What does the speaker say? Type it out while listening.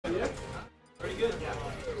good. Yeah.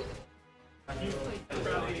 I'm probably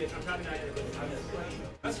not your good.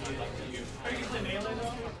 That's fine. Are you going to play melee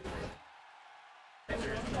though?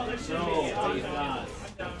 Oh, there should be. Oh, he's not.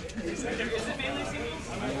 Is it melee singles?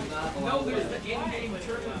 No, there's the in-game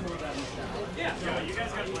tournament mode that is down. Yeah. No, you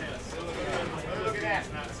guys got to play us. Look at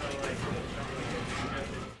that. Not so like.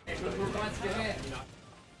 We're once again.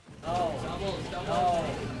 Oh. Doubles.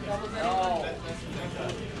 No.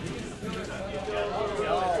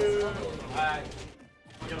 Alright.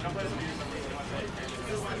 Yo, come play some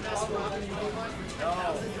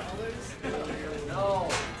No.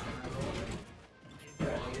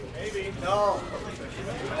 Maybe. No.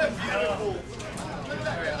 Look at that beautiful. Look at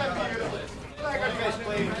that beautiful. Look at that guys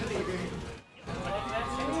playing.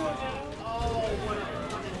 Oh, what a...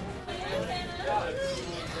 Oh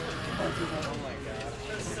my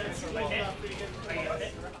god.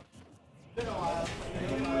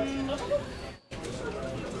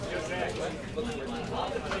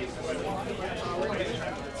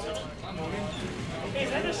 Hey, is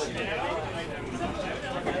that a snail?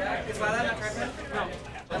 Is that not Trespayne? No.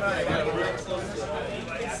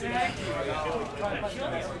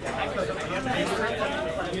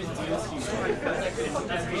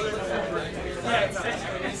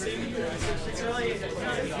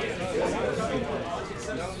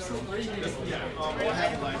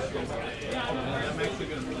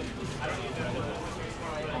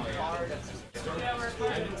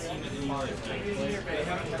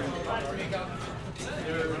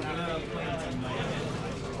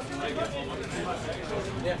 I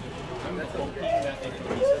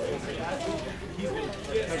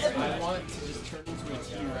want to just turn into a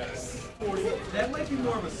T-Rex. That might be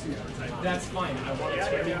more of a super type. That's fine. I want to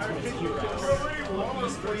turn into a T-Rex.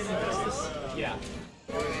 Beast Boy and Justice? Yeah.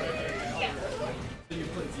 So you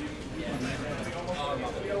put you.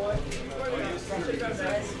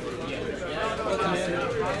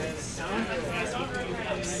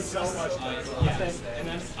 So much. Yes. And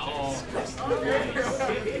that's all. But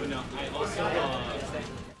no,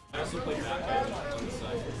 I also play back on the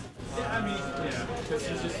side. Yeah, I mean, yeah. Because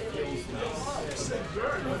he just feels nice.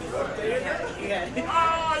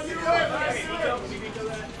 Oh, you win!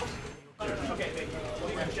 Okay, thank you.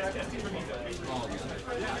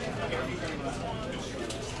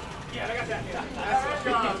 Yeah, I got that. That's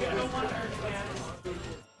it.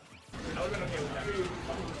 I would have been okay with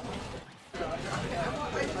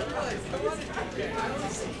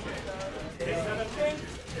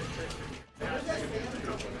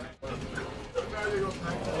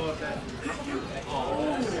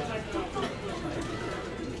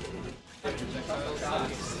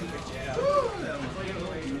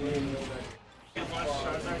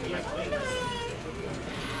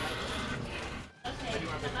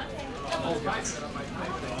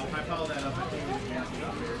I followed that up. How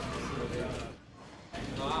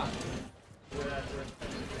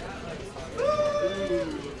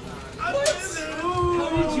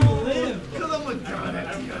did you live? Because I'm a god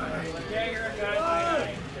at TI. Yeah, you're a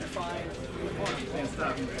guy. You're fine. Can't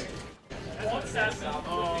stop me. What's that?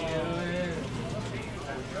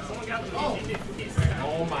 Someone got the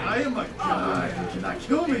Oh my. I am a god. You cannot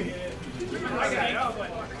kill me. I got it.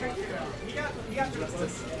 He got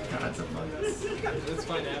justice. Gods among us. Let's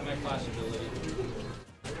find out my flash ability.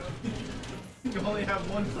 You only have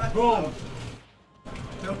one flash. Boom!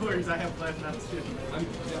 No worries, I have flash now too.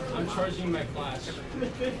 I'm charging my flash.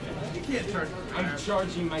 You can't charge. I'm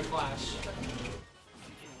charging my flash.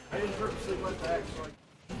 I didn't purposely let that.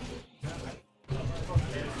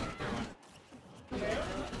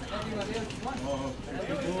 Oh,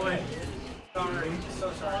 good boy. Sorry.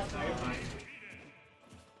 So sorry.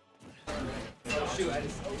 Oh shoot, I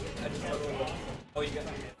just oh, you got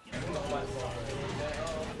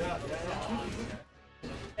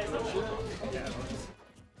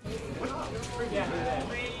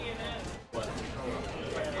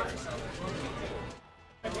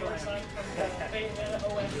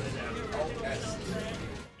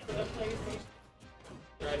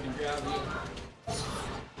Tried to grab you.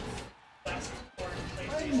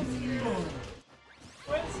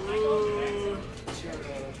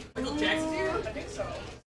 Michael Jackson here? I think so.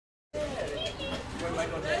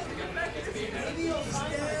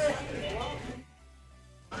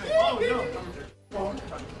 Oh no.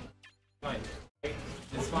 Fine.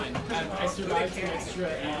 It's fine. I survived some extra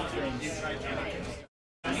 80 frames.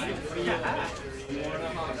 Did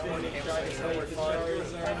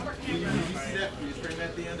you see that freeze frame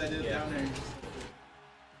at the end? I did it down there.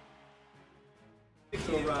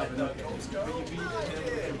 So Robin, when you beat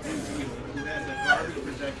him who has a garbage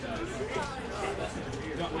projectile.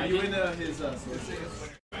 No, Were you in his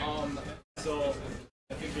So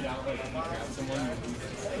I think figured out like when you grab someone, you lose it.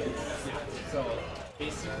 Yeah. So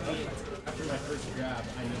basically, after my first grab,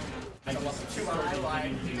 I just started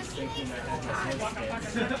hitting things thinking I had my sword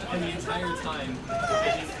stance. And the entire time, I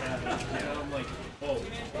didn't have it. And I'm like, oh,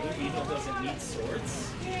 Blue Beetle doesn't need swords?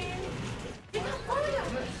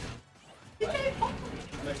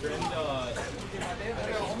 My friend,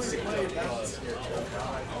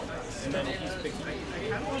 and then he's picking. I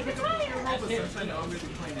kind of want to pick up the hero, but since I know I'm going to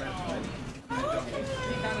be playing red, I don't.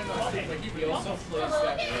 He also plays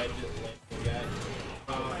that red guy.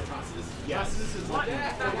 Yes. This is like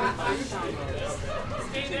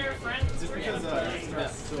Stay there, friend. just because it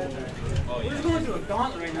starts so. Oh We're yeah. going to a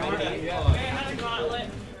gauntlet right now. Hey, how's the gauntlet?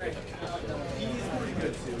 He's pretty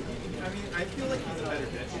good too. I mean, I feel like he's a better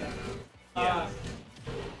pitch. Yeah.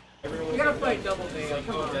 Everyone We gotta fight double is day. like,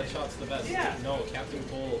 oh, Deadshot's the best. Yeah. No, Captain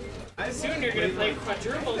Cole. Soon you're gonna play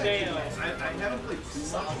quadruple Deo. I haven't played too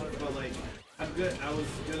much, but like I'm good. I was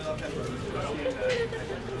good enough at the first game that I can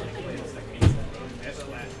play the second game. That's the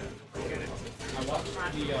last time. I watched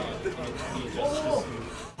the Justice movie,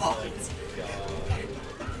 like, so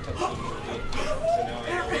now I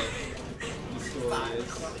know what the story is.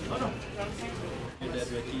 Oh no. You're dead,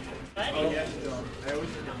 Ricky. Oh yeah, no, I always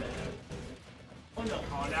forget that. Oh no.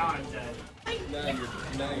 Oh, now I'm dead. Now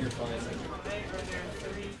you're fine.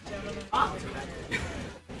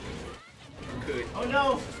 Good. Oh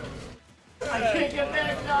no. I can't get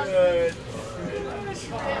back up. Good.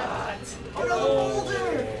 Oh no, the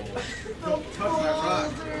boulder! Touch my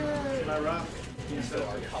rock. My rock.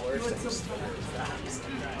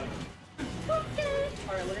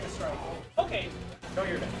 Alright, we're gonna strike. Okay. No,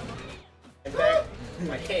 you're not. In fact,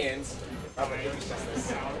 my hands. Your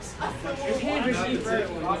hand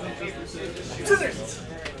Scissors!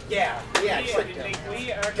 Yeah, We tricked him.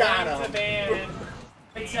 are Got going to him. ban.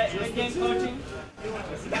 It's again coaching.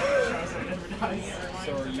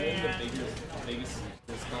 So are you in the biggest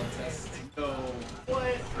contest? No.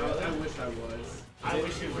 What? I wish I was. I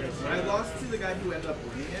wish you would have. I lost to the guy who ended up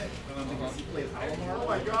winning it because he played Alomar. Oh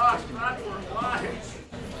my gosh, not for life.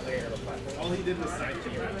 All he did was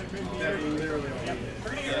sidekick. That literally all he did.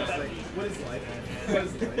 We're gonna So get rid it's of like, what is life? What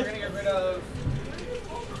is We're life? gonna get rid of.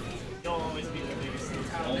 You'll always be the biggest.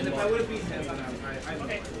 And if I would have beaten him, then I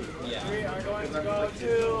Okay. Yeah. We are going because to I'm go like to.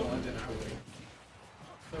 2-1, then I would.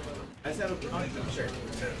 I just have a prediction. Sure.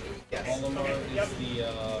 Yes. Olimar is the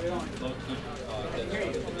low-key Deadshot of the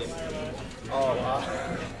game. Oh,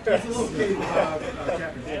 It's a little kid, Captain.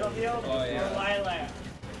 Battlefield Oh, yeah. or Lilac?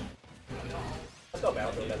 let's go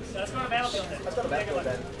Battlefield then. Let's go to Battlefield then. Let's go to Battlefield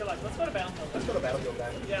then. Good luck. Let's go to Battlefield. Let's go to Battlefield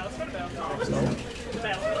then. Yeah, let's go to Battlefield.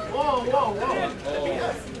 Battlefield. Whoa, whoa, whoa. Oh,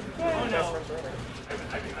 Oh no.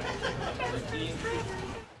 Ricky,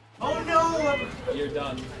 Oh no. you're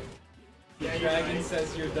done. Yeah, you're Dragon right.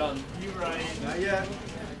 says you're done. You're right. Not yet.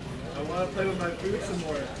 I want to play with my food some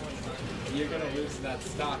more. You're gonna lose that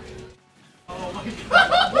stock. Oh my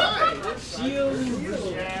god. Why? Shield!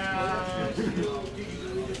 Yeah. That's the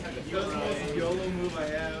most YOLO move I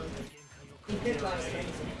have.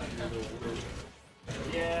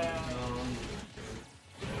 Yeah.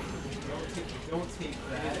 Don't take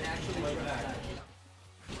that. Actually, like that.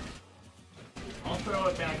 I'll throw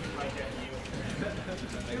it back and like at you.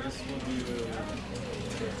 I guess we'll do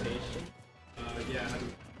rotation. Yeah.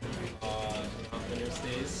 On winner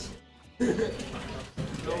stays. You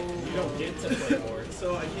don't get to play more.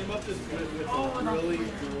 So I came up with a really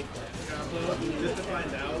cool combo just to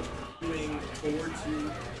find out doing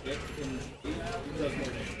 4-2 kick and 8 does more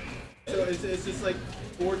damage. So it's just like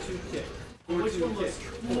 4-2 kick. 4-2 Which one kick. looks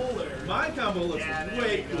cooler? My combo looks Yeah, there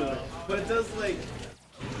way we go. cooler, but it does like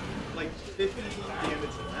 50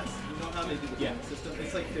 damage less. You know how they do the damage system?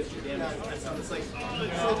 It's like 50 damage less. So it's like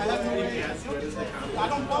that's maybe as good as the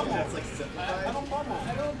combo. That's like simplified.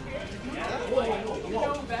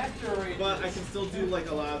 But I can still do like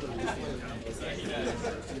a lot of the recent combos that I can do in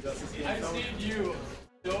Person Justice game. I've seen you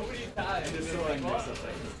so many times. And just It's so I like, mix what? up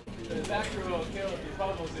like The backer will kill your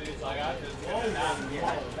bubbles, and it's like, I just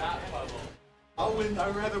that bubble.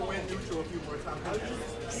 I'd rather win neutral a few more times.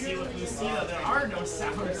 See what you see though, there are no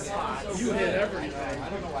sour spots. you hit everything. I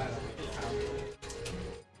don't know why.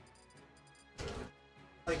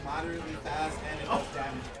 Like moderately fast and it does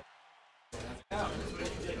damage. I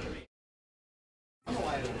don't know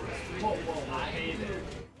why it works. Whoa, whoa, I hate it.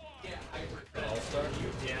 All-Star?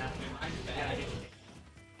 Yeah.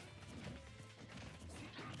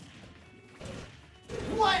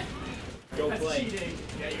 What? Go That's play. cheating.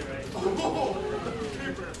 Yeah, you're right.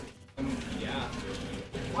 Yeah.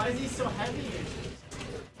 Why is he so heavy?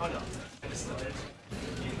 Oh no, I just saw it.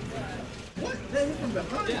 What? That hit from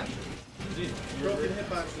behind? Yeah. Dude, Broken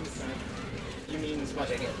hitbox inside. You mean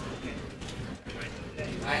special?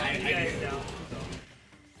 I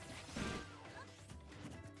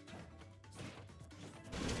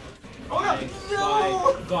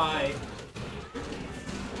Bye.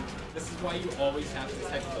 This is why you always have to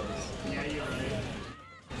tech those. Yeah, you're right.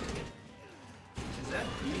 Is that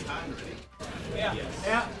behind ready? Yeah. Yes.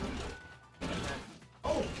 Yeah.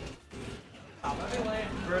 Oh! Let me land.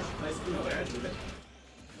 First, nice to know that.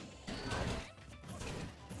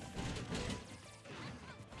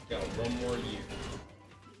 Got one more year.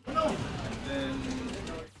 Oh no! And then...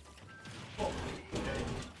 Oh, okay.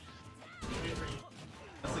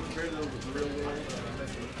 That's like very little real world.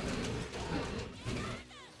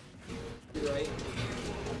 You're right.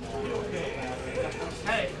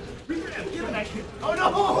 Hey, give it that kid. Oh no!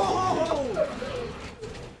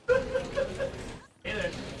 Hey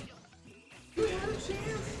there. You had a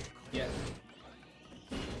chance! Yeah.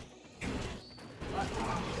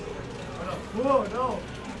 Whoa, no.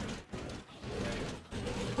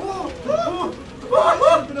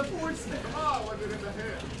 Oh, been a forward snap. Oh, what did in the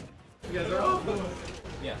head? You guys are all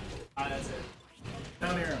Yeah. That's it.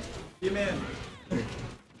 down here. Be a man.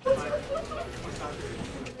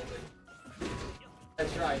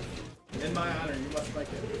 That's right. In my honor, you must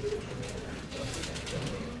like it.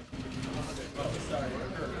 Oh, sorry.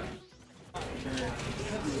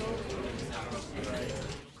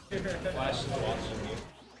 Flash is watching you.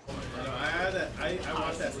 I know, I had that. I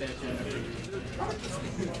watched that statue and everything.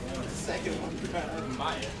 Second one.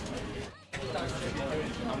 Buy it.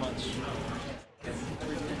 How much?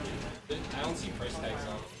 I don't see price tags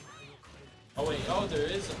on. Oh wait, oh there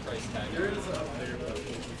is a price tag. There is up there, but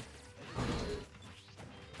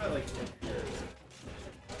I like it here.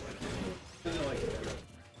 Doesn't like it.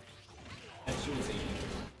 That shoe is 80.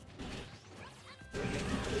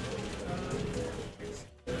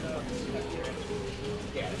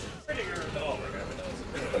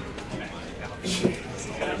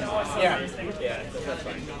 Yeah, that's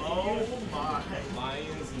fine. Oh my.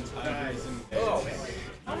 Lions and tigers and bears. Oh, man.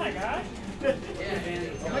 Oh my god.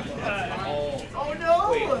 Oh, Oh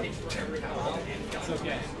no! Wait, it's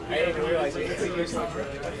okay. I didn't even realize we used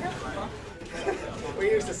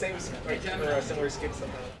we used the same or a similar skin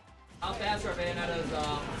somehow. How fast are Bayonetta's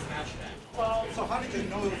smash attack? Well, So how did you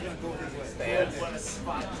know it was gonna go his way? Stand. what a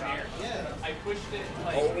spot there. Yeah. I pushed it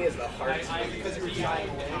like Only as the heart. Because you were trying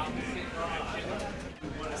to the opposite direction.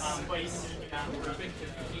 But you did not perfect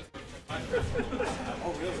because you keep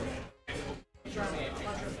Oh really? so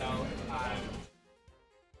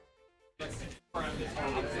just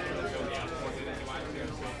from the opposite go down towards the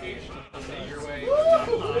location. Say your way.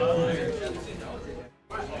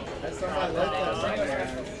 That's not my left.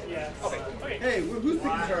 Yeah. Okay. Hey, who's picking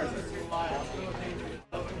Charizard?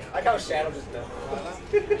 I like how Shadow just knows.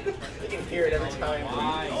 You can hear it every time.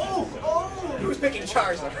 Oh! Oh! Who's picking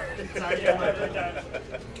Charizard? Sorry, yeah, I'm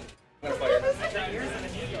gonna fire.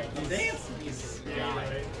 He's dancing. He's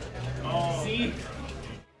Oh. See?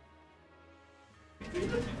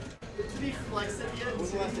 Did he flex at the end?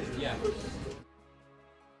 Who's the last day? Yeah.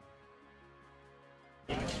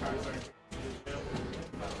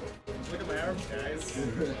 Look at my arms, guys.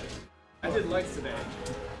 I did legs today.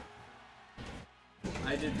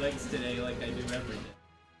 I did legs today like I do every day.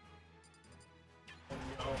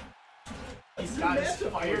 He's got his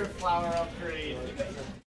fire flower upgrade.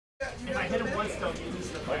 If I hit him once, though, he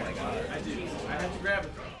loses the fire. Oh my god. I did. I had to grab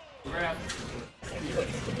it. Grab.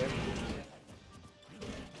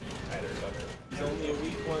 It's only a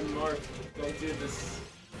week one mark. Don't do this.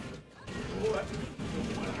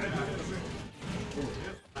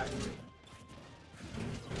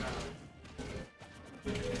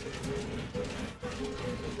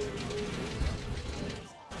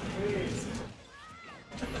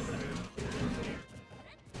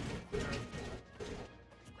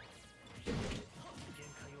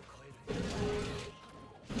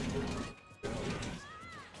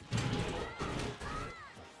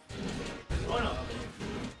 Oh no.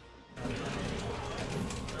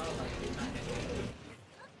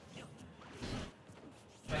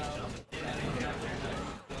 That's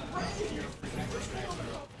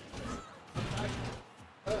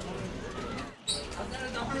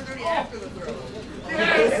 130 after the throw.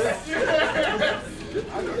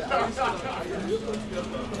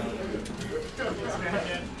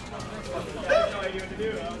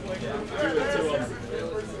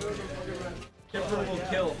 Kipper will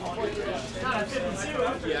kill. Not a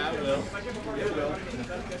 52. Yeah, I will. It will.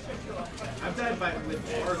 I've died by with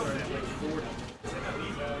Charizard at like 40.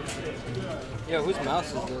 Yeah, whose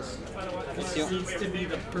mouse is this? This needs to be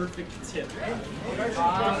the perfect tip. I don't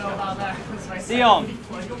know how that was my Sion!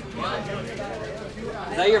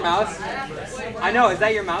 Is that your mouse? I know, is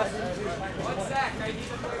that your mouse? One sec, I need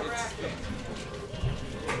to put a rack.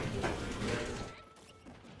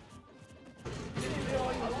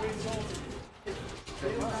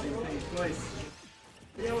 Twice.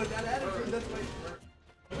 Yeah, with that attitude, that's my.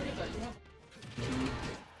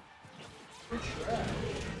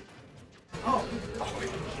 Oh!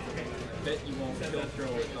 Bet you won't kill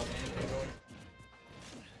throw it up.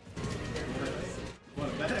 What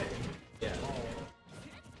a bet. Yeah.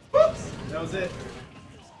 Whoops! That was it.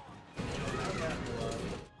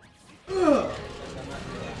 Ugh.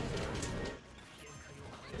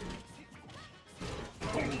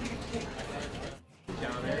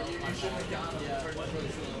 Down there.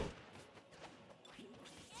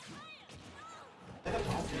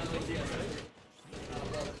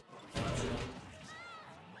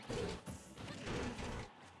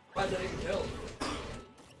 Why did it kill?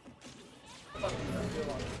 I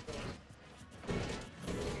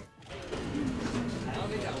don't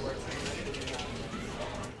think that works.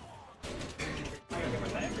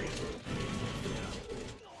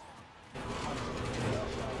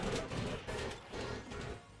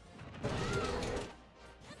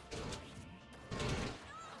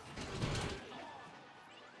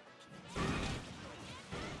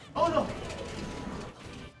 Oh no!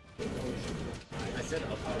 I said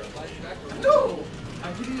up there. No!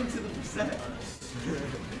 I'm getting into the percent.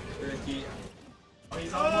 Ricky. Oh,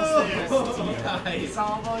 he's almost there. He's He's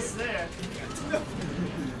almost there.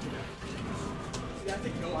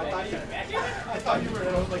 I thought you were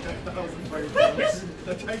at like 1,000 frames.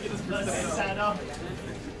 I'm trying to get this Let's percent set up. up.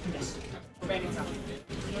 Remaining time.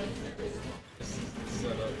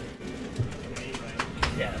 Set up.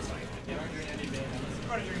 Yeah, that's fine.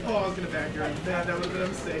 Oh, I was gonna back her. Man, that would have been a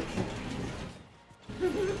mistake.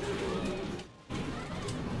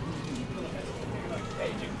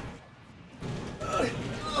 Hey, dude.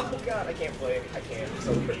 Oh god, I can't play. I can't. It's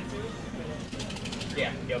so pretty.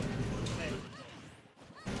 Yeah, yep.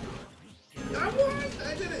 I won!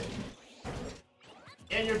 I did it!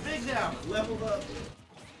 And you're big now. Leveled up.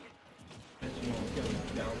 Bet you won't kill him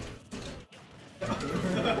down.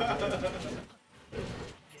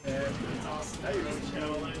 It's awesome. Now you're just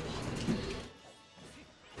challenge.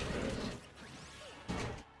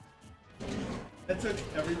 That took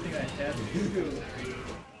everything I had to do.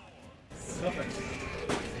 Something.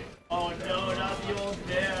 Oh no, not the old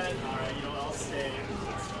man. Alright, you know what, I'll stay.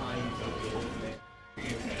 It's fine, the old man.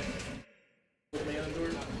 Old man on door.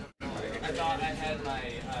 I thought I had my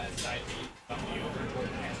side beat from you over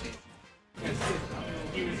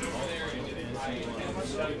he was over there and I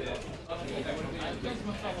shoved it. I wouldn't